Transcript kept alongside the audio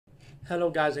Hello,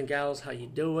 guys and gals. How you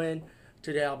doing?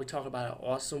 Today I'll be talking about an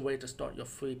awesome way to start your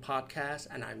free podcast,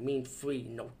 and I mean free.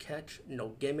 No catch, no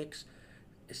gimmicks.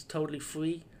 It's totally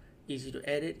free, easy to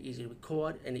edit, easy to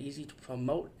record, and easy to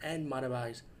promote and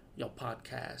monetize your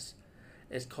podcast.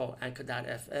 It's called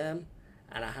Anchor.fm,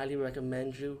 and I highly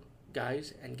recommend you,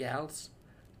 guys and gals,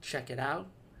 check it out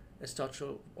and start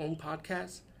your own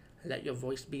podcast and let your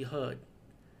voice be heard.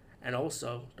 And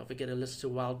also, don't forget to listen to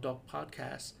Wild Dog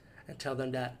Podcast and tell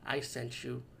them that I sent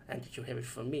you and that you hear it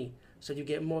from me. So you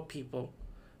get more people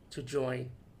to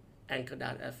join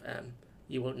Anchor.fm.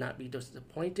 You will not be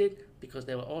disappointed because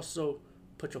they will also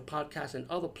put your podcast in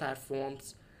other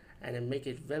platforms and then make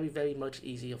it very, very much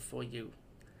easier for you.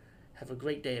 Have a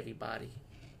great day, everybody.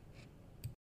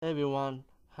 Hey everyone,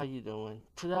 how you doing?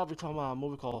 Today I'll be talking about a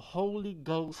movie called Holy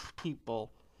Ghost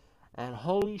People. And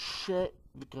holy shit,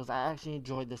 because I actually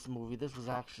enjoyed this movie. This was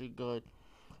actually good.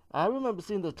 I remember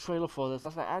seeing the trailer for this. I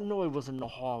was like, I know it wasn't a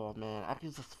horror, man. I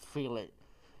could just feel it.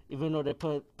 Even though they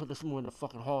put this movie in the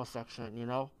fucking horror section, you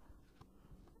know?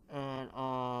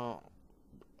 And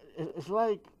it's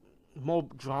like more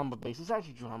drama based. It's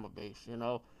actually drama based, you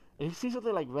know? If you see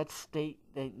something like Red State,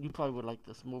 then you probably would like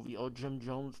this movie. Or Jim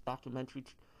Jones documentary.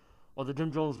 Or the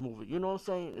Jim Jones movie. You know what I'm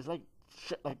saying? It's like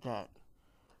shit like that.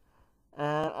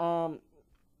 And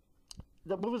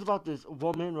the movie's about this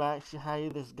woman, right? She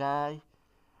hired this guy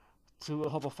to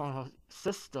help her find her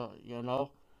sister, you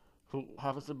know, who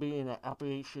happens to be in an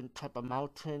Appalachian type of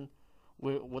mountain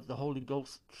with the Holy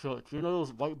Ghost Church. You know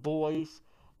those white boys,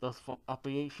 those from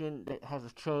Appalachian that has a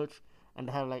church and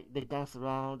they have like they dance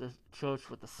around the church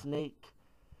with the snake.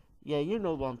 Yeah, you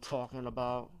know what I'm talking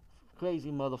about.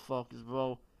 Crazy motherfuckers,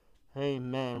 bro. Hey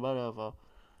man, whatever.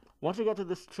 Once you get to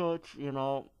this church, you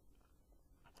know,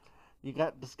 you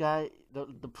got this guy, the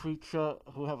preacher,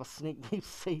 who have a snake named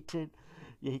Satan.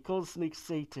 Yeah, he calls the snake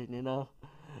Satan, you know.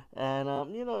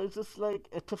 And you know, it's just like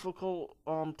a typical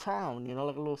town, you know,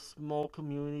 like a little small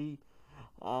community.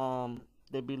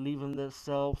 They believe in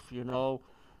themselves, you know.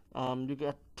 You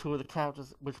got two of the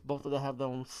characters, which both of them have their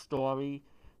own story.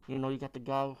 You know, you got the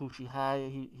guy who she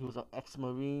hired. He was an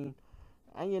ex-marine,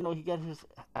 and you know he got his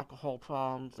alcohol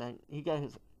problems, and he got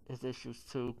his issues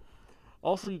too.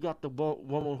 Also, you got the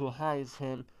woman who hires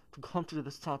him to come to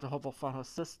this town to help her find her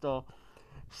sister.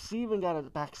 She even got a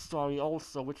backstory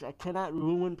also, which I cannot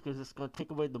ruin because it's gonna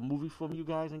take away the movie from you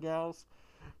guys and gals.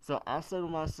 So I said to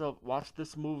myself, watch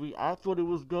this movie. I thought it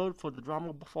was good for the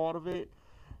drama part of it,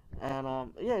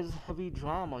 and yeah, it's heavy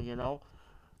drama, you know.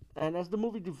 And as the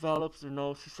movie develops, you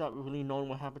know, she start really knowing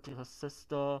what happened to her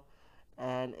sister,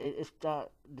 and it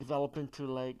start developing to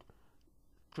like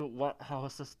to what how her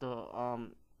sister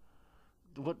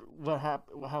what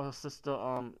happened, how her sister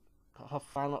her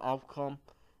final outcome,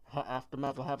 her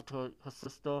aftermath, what happened to her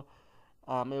sister.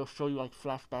 It'll show you like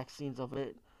flashback scenes of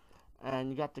it, and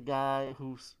you got the guy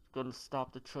who's gonna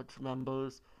stop the church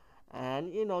members,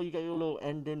 and you know you got your little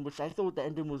ending, which I thought the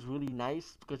ending was really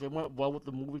nice because it went well with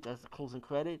the movie as the closing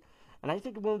credit. And I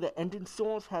think one of the ending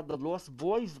songs had the Lost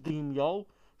Boys theme, yo,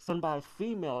 sung by a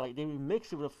female, like they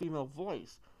remixed it with a female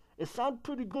voice. It sounded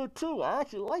pretty good too. I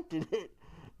actually liked it,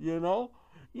 you know.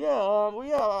 Yeah,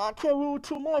 yeah, I can't rule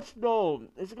too much though.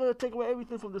 It's gonna take away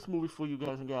everything from this movie for you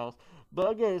guys and gals.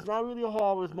 But again, it's not really a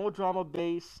horror. It's more drama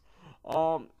based.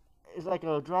 Um, it's like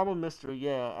a drama mystery.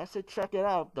 Yeah, I said check it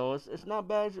out though. It's not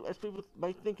bad as people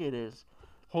might think it is.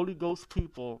 Holy Ghost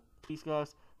people. Peace,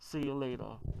 guys. See you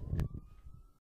later.